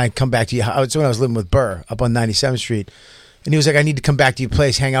 Can I come back to you? It's when I was living with Burr up on 97th Street. And he was like, I need to come back to your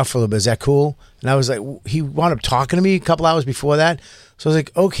place, hang out for a little bit. Is that cool? And I was like, he wound up talking to me a couple hours before that. So I was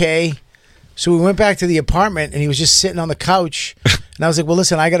like, okay. So we went back to the apartment, and he was just sitting on the couch. And I was like, well,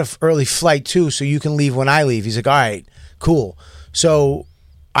 listen, I got an early flight too, so you can leave when I leave. He's like, all right, cool. So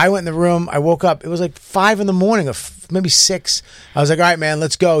I went in the room. I woke up. It was like 5 in the morning, or maybe 6. I was like, all right, man,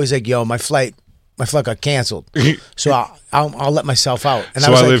 let's go. He's like, yo, my flight got canceled. So I'll let myself out. And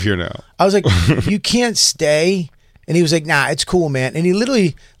so I like, live here now. I was like, you can't stay. And he was like, nah, it's cool, man. And he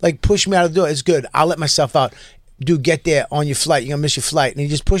literally like pushed me out of the door. It's good. I'll let myself out. Dude, get there on your flight. You're going to miss your flight. And he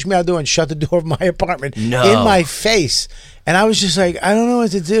just pushed me out the door and shut the door of my apartment in my face. And I was just like, I don't know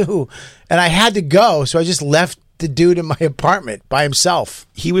what to do. And I had to go. So I just left the dude in my apartment by himself.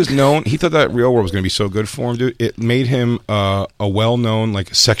 He was known. He thought that Real World was going to be so good for him, dude. It made him a well-known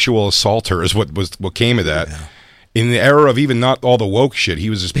like sexual assaulter is what came of that. Yeah. In the era of even not all the woke shit, he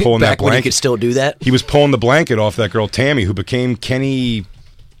was just pulling that blanket. When he could still do that? He was pulling the blanket off that girl, Tammy, who became Kenny...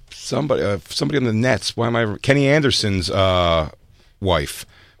 Somebody on the Nets. Kenny Anderson's wife.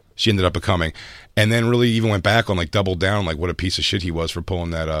 She ended up becoming, and then really even went back on like doubled down like what a piece of shit he was for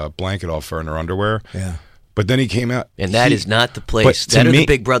pulling that blanket off her in her underwear. Yeah. But then he came out, and that is not the place. That is the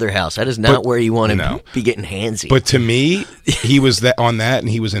Big Brother house. That is not where you want to be getting handsy. But to me, he was on that, and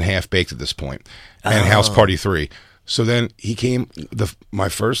he was in Half Baked at this point, and House Party 3. So then he came. My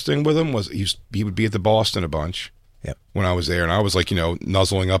first thing with him was he would be at the Boston a bunch. Yep. When I was there, and I was like,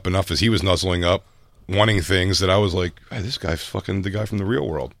 nuzzling up enough as he was nuzzling up, wanting things that I was like, hey, this guy's fucking the guy from the Real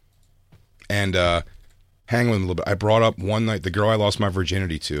World. And hang with him a little bit. I brought up one night, the girl I lost my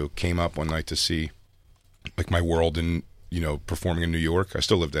virginity to came up one night to see like my world in, performing in New York. I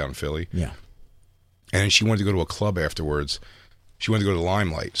still live down in Philly. Yeah. And she wanted to go to a club afterwards. She wanted to go to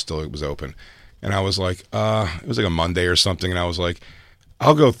Limelight, still it was open. And I was like, it was like a Monday or something, and I was like,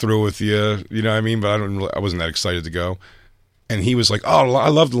 I'll go through with you, you know what I mean? But I wasn't that excited to go. And he was like, oh, I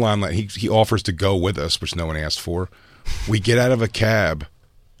love the Limelight. He offers to go with us, which no one asked for. We get out of a cab,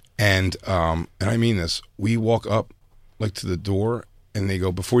 and I mean this, we walk up like to the door, and they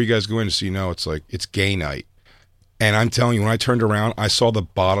go, before you guys go in, so you know, it's gay night. And I'm telling you, when I turned around, I saw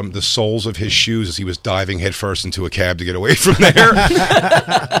the soles of his shoes as he was diving headfirst into a cab to get away from there.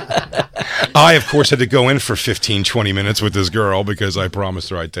 I, of course, had to go in for 15, 20 minutes with this girl because I promised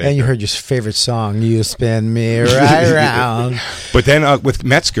her I'd take her. And you heard your favorite song, You Spin Me Right Around. But then with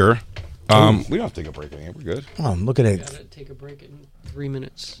Metzger, we don't have to take a break anymore. We're good. Oh, look at it. Gotta take a break in 3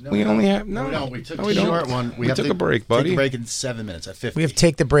 minutes. No, we only have... No, we took a short one. We took a break, buddy. Take a break in 7 minutes at 50. We have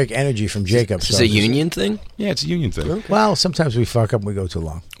take the break energy from Jacob. Is it a union thing? Yeah, it's a union thing. Okay. Well, sometimes we fuck up and we go too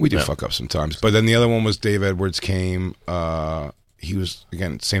long. We do fuck up sometimes. But then the other one was Dave Edwards came... he was,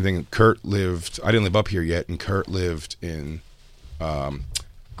 again, same thing. Kurt lived, I didn't live up here yet, and Kurt lived in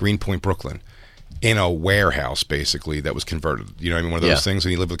Greenpoint, Brooklyn, in a warehouse, basically, that was converted. You know what I mean? One of those things.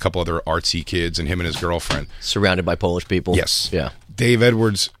 And he lived with a couple other artsy kids and him and his girlfriend. Surrounded by Polish people. Yes. Yeah. Dave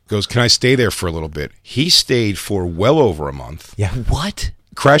Edwards goes, can I stay there for a little bit? He stayed for well over a month. Yeah. What?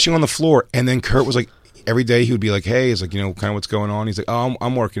 Crashing on the floor. And then Kurt was like, every day he would be like, hey, he's like, kind of what's going on? He's like, oh,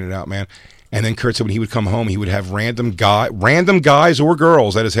 I'm working it out, man. And then Kurt said when he would come home, he would have random guys or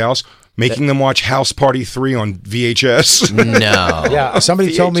girls at his house, making them watch House Party 3 on VHS. No. Yeah,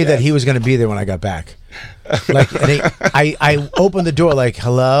 somebody told me that he was going to be there when I got back. Like, and I opened the door like,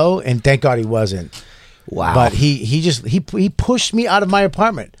 hello, and thank God he wasn't. Wow. But he pushed me out of my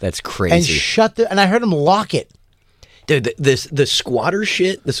apartment. That's crazy. And I heard him lock it. Dude, the squatter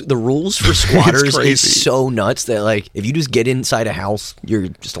shit, the rules for squatters is so nuts that, like, if you just get inside a house, you're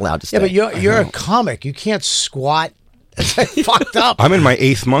just allowed to stay. Yeah, but you're a comic. You can't squat. It's fucked up. I'm in my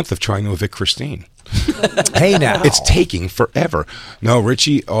 8th month of trying to evict Christine. Hey, now. It's taking forever. No,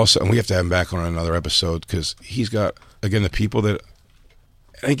 Richie also, and we have to have him back on another episode because he's got, again, the people that...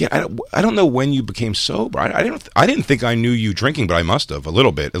 Again, I don't know when you became sober. I didn't think I knew you drinking, but I must have a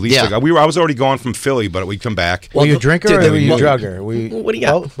little bit. At least I was already gone from Philly, but we'd come back. Were you a drinker or were you a drugger? What do you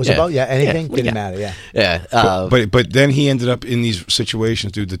got? Was it both? Yeah, anything didn't matter. Yeah, yeah. But then he ended up in these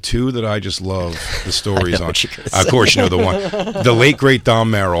situations, dude. The two that I just love the stories on. Of course, you know the one, the late great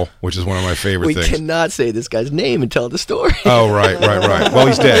Dom Merrill, which is one of my favorite things. We cannot say this guy's name and tell the story. Oh right. Well,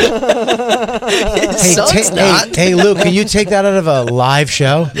 he's dead. Hey, Luke, can you take that out of a live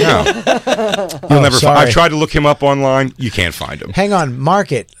show? No. You'll never. I've tried to look him up online. You can't find him. Hang on,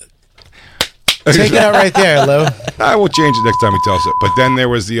 mark it. Take it out right there, Lou. I will change it next time he tells it. But then there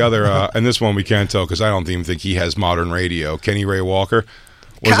was the other, and this one we can't tell because I don't even think he has modern radio. Kenny Ray Walker.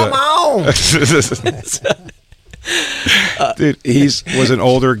 Come on! Dude, was an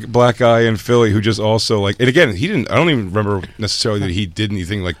older black guy in Philly who just also like, and again, he didn't. I don't even remember necessarily that he did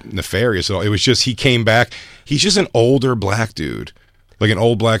anything like nefarious at all. It was just he came back. He's just an older black dude. Like an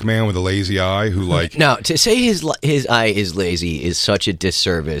old black man with a lazy eye who like... Now, to say his eye is lazy is such a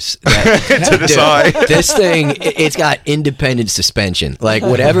disservice. That, to this eye. This thing, it's got independent suspension. Like,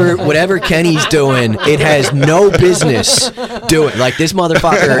 whatever Kenny's doing, it has no business doing. Like, this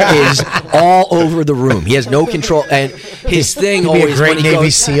motherfucker is all over the room. He has no control. And his thing He'd be always... a great when he Navy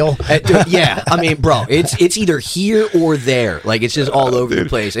goes, SEAL. Dude, yeah, I mean, bro, it's either here or there. Like, it's just all over the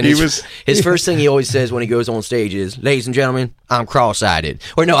place. And his first thing he always says when he goes on stage is, "Ladies and gentlemen, I'm cross-eyed." Or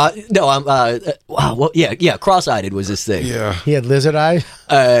cross-eyed was this thing. Yeah. He had lizard eyes?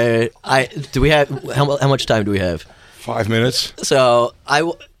 Do we have, how much time do we have? 5 minutes. So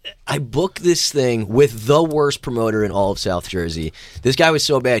I booked this thing with the worst promoter in all of South Jersey. This guy was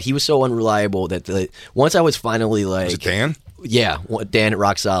so bad. He was so unreliable that once I was finally like... Was it Dan? Yeah, Dan at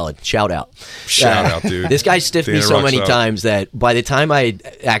Rock Solid. Shout out, dude. This guy stiffed Dan me so Rock many Solid. times that by the time I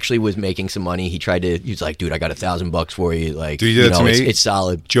actually was making some money, he was like, "Dude, I got $1,000 for you." Like, Dude, you did that to me? It's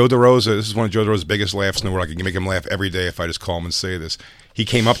solid. Joe DeRosa, this is one of Joe DeRosa's biggest laughs in the world. I can make him laugh every day if I just call him and say this. He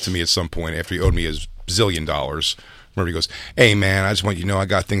came up to me at some point after he owed me his $1 zillion. Remember, he goes, "Hey, man, I just want you to know I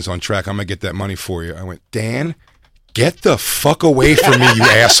got things on track. I'm going to get that money for you." I went, "Dan, get the fuck away from me, you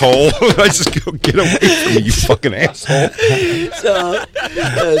asshole." I just go, "Get away from me, you fucking asshole." So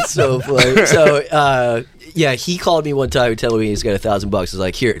that's so funny. So yeah, he called me one time telling me he's got $1,000. He's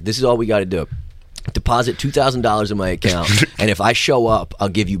like, "Here, this is all we got to do. Deposit $2,000 in my account, and if I show up, I'll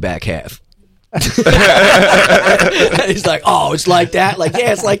give you back half." He's like, "Oh, it's like that?" Like,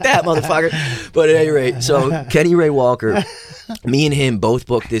 yeah, it's like that, motherfucker. But at any rate, so Kenny Ray Walker, me and him both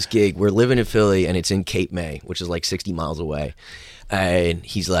booked this gig. We're living in Philly, and it's in Cape May, which is like 60 miles away. And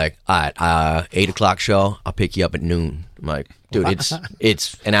he's like, "All right, 8 o'clock show. I'll pick you up at noon." I'm like, "Dude,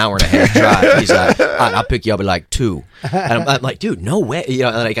 it's an hour and a half drive." He's like, "All right, I'll pick you up at like 2." And I'm like, "Dude, no way." You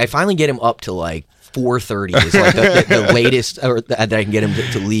know, like I finally get him up to like 4:30 is like the latest that I can get him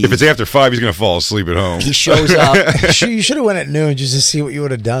to leave. If it's after 5, he's going to fall asleep at home. He shows up. You should have went at noon just to see what you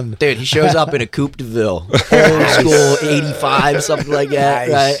would have done. Dude, he shows up in a Coupe de Ville. Old school, 85, something like that.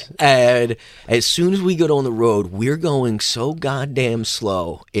 Nice. Right? And as soon as we get on the road, we're going so goddamn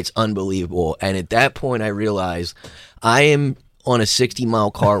slow. It's unbelievable. And at that point, I realize I am on a 60-mile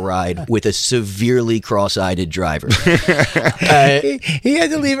car ride with a severely cross-eyed driver. He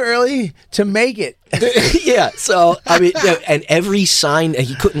had to leave early to make it. Yeah, so I mean, and every sign,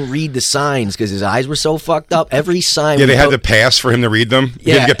 he couldn't read the signs because his eyes were so fucked up. Every sign, Yeah, they had to pass for him to read them.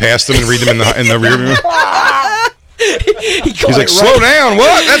 He had to get past them and read them in the rear view. He's like, "Slow down!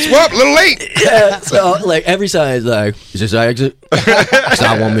 What? That's what? A little late." Yeah, so like every sign is like, "Is this our exit? Because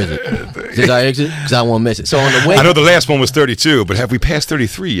I won't miss it. Is this our exit? Because I won't miss it." So on the way, I know the last one was 32, but have we passed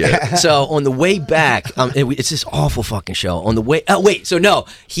 33 yet? So on the way back, it's this awful fucking show. On the way, so no,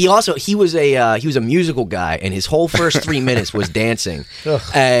 he was a musical guy, and his whole first 3 minutes was dancing.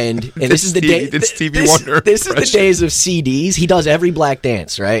 And this is the day. Stevie Wonder. This is the days of CDs. He does every black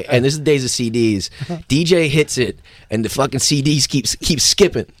dance, right? And this is the days of CDs. DJ hits it, and the fucking CDs keep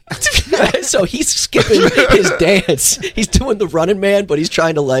skipping. So he's skipping his dance. He's doing the Running Man, but he's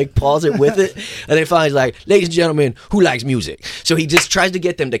trying to like pause it with it. And then finally he's like, "Ladies and gentlemen, who likes music?" So he just tries to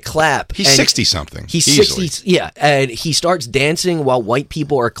get them to clap. He's 60-something. He's easily. 60, yeah. And he starts dancing while white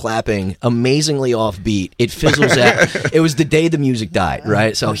people are clapping, amazingly offbeat. It fizzles out. It was the day the music died,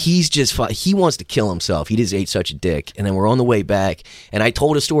 right? So he's just he wants to kill himself. He just ate such a dick. And then we're on the way back, and I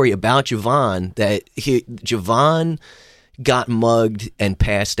told a story about Javon that Javon got mugged and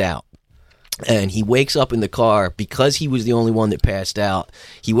passed out. And he wakes up in the car because he was the only one that passed out.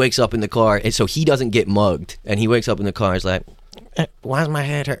 He wakes up in the car, and so he doesn't get mugged. And he wakes up in the car, and he's like, "Why does my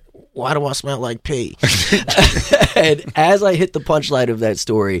head hurt? Why do I smell like pee?" And as I hit the punchline of that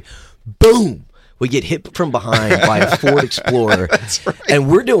story, boom, we get hit from behind by a Ford Explorer. That's right.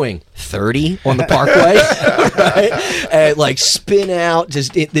 And we're doing 30 on the Parkway, right? And like spin out,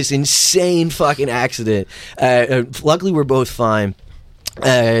 just this insane fucking accident. Luckily, we're both fine.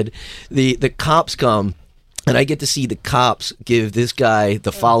 And the cops come, And I get to see the cops give this guy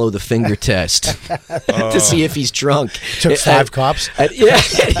the follow the finger test to see if he's drunk. Took 5 cops. Yeah,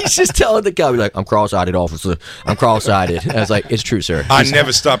 he's just telling the cop, he's like, I'm cross-eyed, officer. I'm cross-eyed. And I was like, it's true, sir. I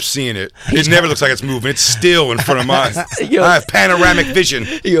never stop seeing it. It never looks like it's moving. It's still in front of mine. I have panoramic vision.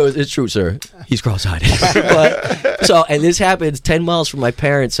 He goes, it's true, sir. He's cross-eyed. And this happens 10 miles from my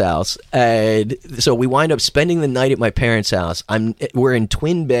parents' house. And so we wind up spending the night at my parents' house. We're in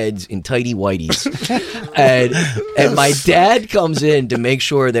twin beds in tighty whities. And my dad comes in to make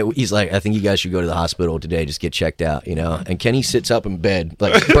sure that he's like, I think you guys should go to the hospital today, just get checked out, you know. And Kenny sits up in bed,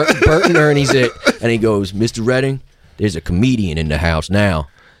 like Bert and Ernie's it, and he goes, Mr. Redding, there's a comedian in the house now.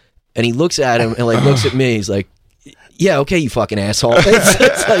 And he looks at him and like looks at me. He's like, yeah, okay, you fucking asshole.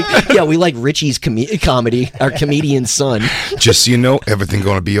 It's like, yeah, we like Richie's comedy, our comedian son. Just so you know, everything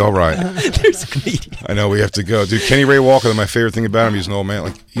going to be all right. There's a comedian. I know, we have to go. Dude, Kenny Ray Walker, my favorite thing about him, he's an old man.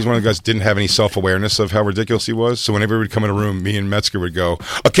 Like, he's one of the guys that didn't have any self-awareness of how ridiculous he was. So whenever he would come in a room, me and Metzger would go,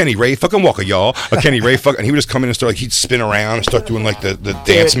 Kenny Ray fucking Walker, y'all. Kenny Ray fucking... And he would just come in and start, like, he'd spin around and start doing, like, the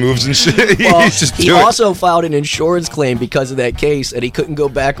dance moves and shit. Well, he also filed an insurance claim because of that case, and he couldn't go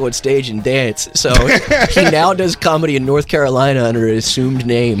back on stage and dance. So he now does comedy in North Carolina under an assumed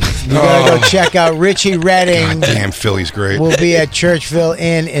name. You gotta go check out Richie Redding. God damn, Philly's great. We'll be at Churchville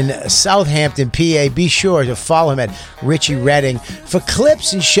Inn in Southampton, PA. Be sure to follow him at Richie Redding for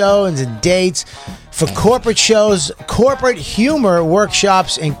clips and shows and dates. For corporate shows, corporate humor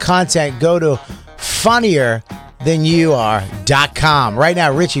workshops, and content, go to funnier.than-you-are.com. Right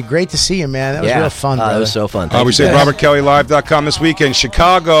now, Richie, great to see you, man. That was real fun, brother. That was so fun. We say RobertKellyLive.com this weekend.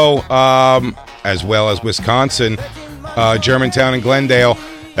 Chicago, as well as Wisconsin, Germantown and Glendale.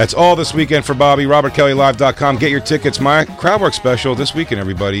 That's all this weekend for Bobby. RobertKellyLive.com. Get your tickets. My Crowdwork special this weekend,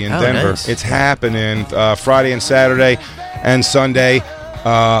 everybody, in Denver. Nice. It's happening Friday and Saturday and Sunday.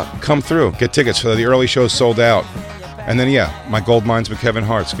 Come through. Get tickets. For the early shows sold out. And then, my Gold Mines with Kevin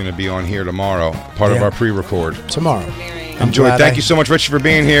Hart's going to be on here tomorrow, part of our pre-record. Tomorrow. Enjoy. Thank you so much, Richie, for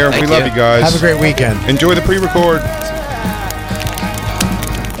being here. We love you guys. Have a great weekend. Enjoy the pre-record.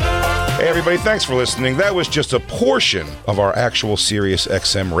 Hey, everybody, thanks for listening. That was just a portion of our actual Sirius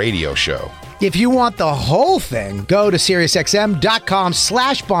XM radio show. If you want the whole thing, go to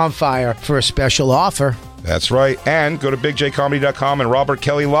SiriusXM.com/bonfire for a special offer. That's right. And go to BigJComedy.com and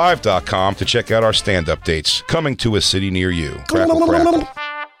RobertKellyLive.com to check out our stand-up dates. Coming to a city near you. Crackle, crackle.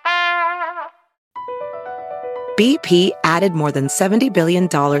 BP added more than $70 billion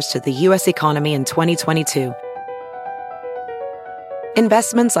to the U.S. economy in 2022.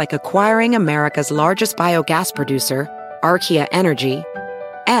 Investments like acquiring America's largest biogas producer, Archaea Energy,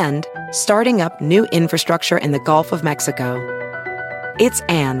 and starting up new infrastructure in the Gulf of Mexico. It's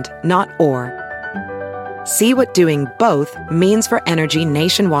and, not or. See what doing both means for energy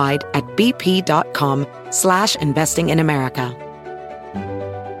nationwide at bp.com/investing in America.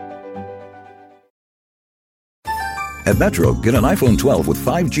 At Metro, get an iPhone 12 with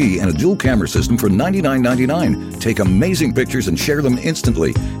 5G and a dual camera system for $99.99. Take amazing pictures and share them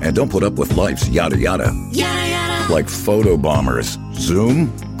instantly. And don't put up with life's yada yada. Yada yada. Like photo bombers.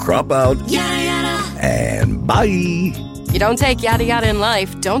 Zoom, crop out, Yada yada. and bye. You don't take yada yada in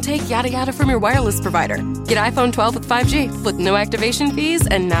life, don't take yada yada from your wireless provider. Get iPhone 12 with 5G with no activation fees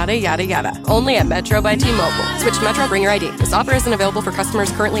and nada yada yada. Only at Metro by T-Mobile. Switch to Metro, bring your ID. This offer isn't available for customers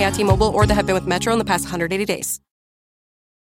currently at T-Mobile or that have been with Metro in the past 180 days.